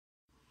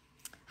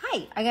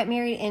Hi, I got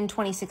married in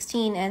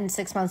 2016 and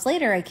 6 months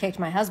later I kicked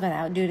my husband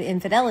out due to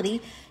infidelity.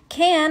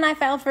 Can I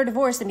file for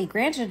divorce and be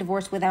granted a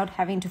divorce without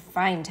having to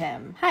find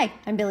him? Hi,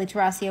 I'm Billy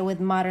Tarasio with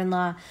Modern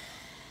Law.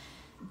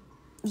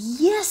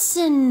 Yes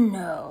and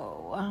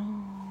no.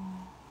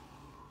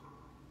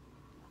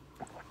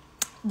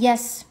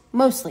 Yes,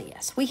 mostly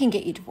yes. We can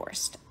get you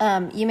divorced.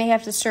 You may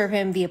have to serve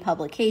him via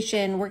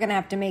publication. We're going to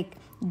have to make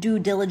due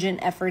diligent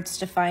efforts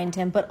to find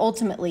him. But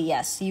ultimately,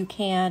 yes, you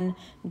can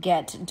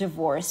get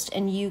divorced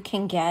and you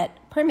can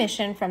get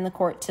permission from the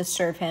court to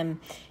serve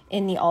him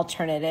in the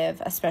alternative,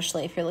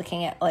 especially if you're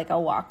looking at like a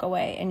walk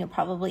away, and you'll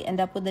probably end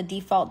up with a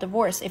default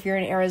divorce. If you're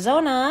in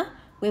Arizona,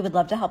 we would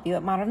love to help you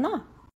at Modern Law.